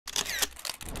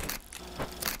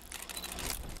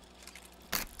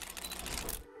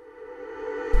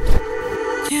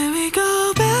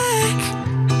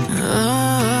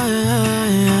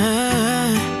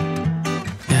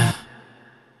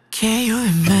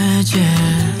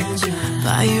imagine.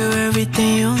 Buy you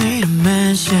everything you need to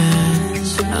mention.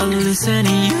 I'll listen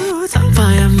to you, talk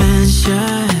by a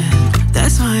mention.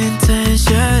 That's my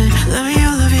intention. Let me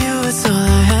love you, it's all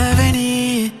I have and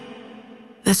need.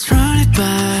 Let's run it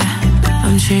back,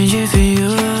 I'm changing for you.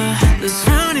 Let's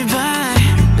run it back,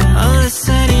 I'll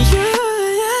listen to you,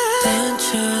 yeah. Don't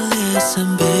you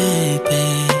listen,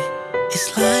 baby,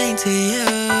 it's lying to you.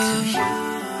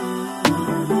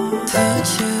 Don't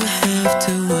you have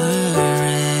to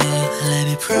worry, let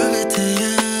me prove it to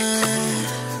you.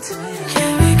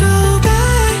 Can we go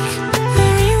back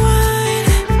and rewind?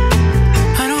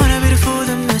 I don't wanna be the fool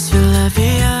that mess your life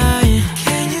behind.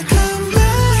 Can you come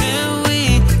back? Can we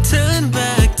turn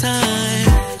back time?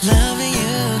 Loving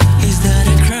you, is that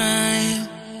a crime?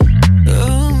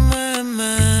 Oh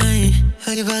my,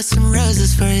 heard you bought some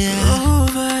roses for you. Oh,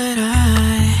 but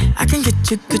I can get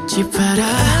you Gucci Prada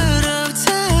out of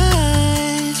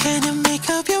time. Can you make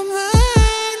up your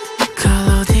mind? Call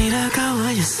어디다가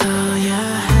와있어,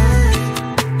 yeah.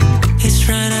 He's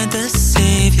trying to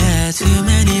deceive, yeah. Too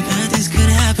many bad things could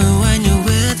happen when you're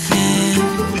with him.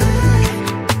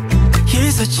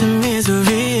 You're such a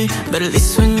misery, but at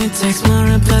least when you text my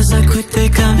replies are quick, they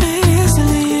come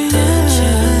easily, yeah. Don't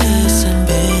you listen,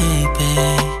 baby,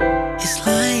 he's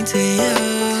lying to you.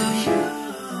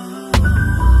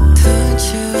 Don't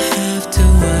you have to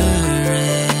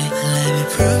worry, let me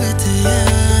prove it to you.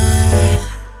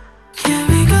 Can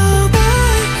we go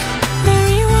back and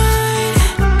rewind?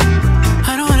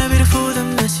 I don't wanna be the fool that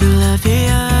mess your life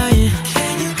behind.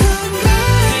 Can you come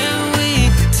back? Can we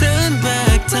turn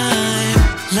back time?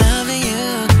 Loving you,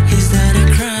 is that a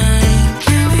crime?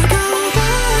 Can we go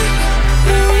back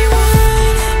and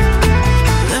rewind?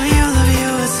 Let me love you,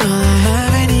 it's all I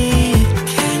have and need.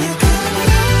 Can you come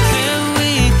back? Can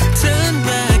we turn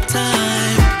back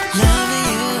time? Loving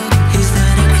you, is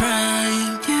that a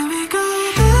crime? Can we go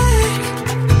back?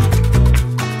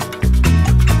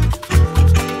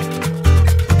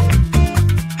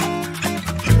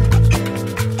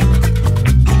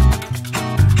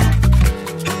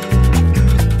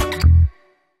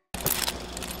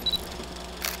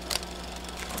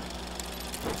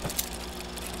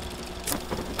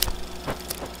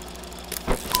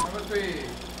 Number 3.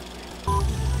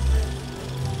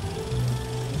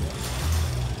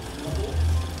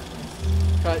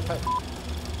 Cut. Cut.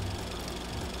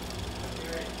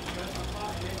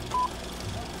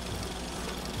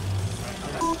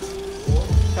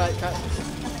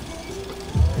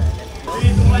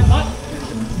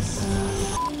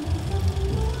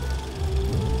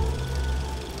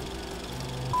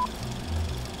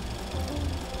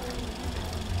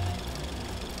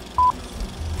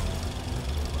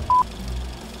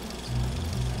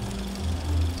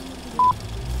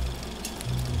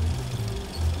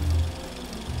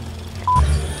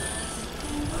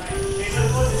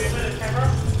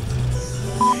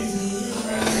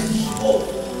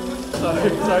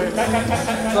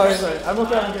 Sorry. I'm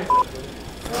okay.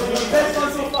 Best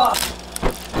one so far.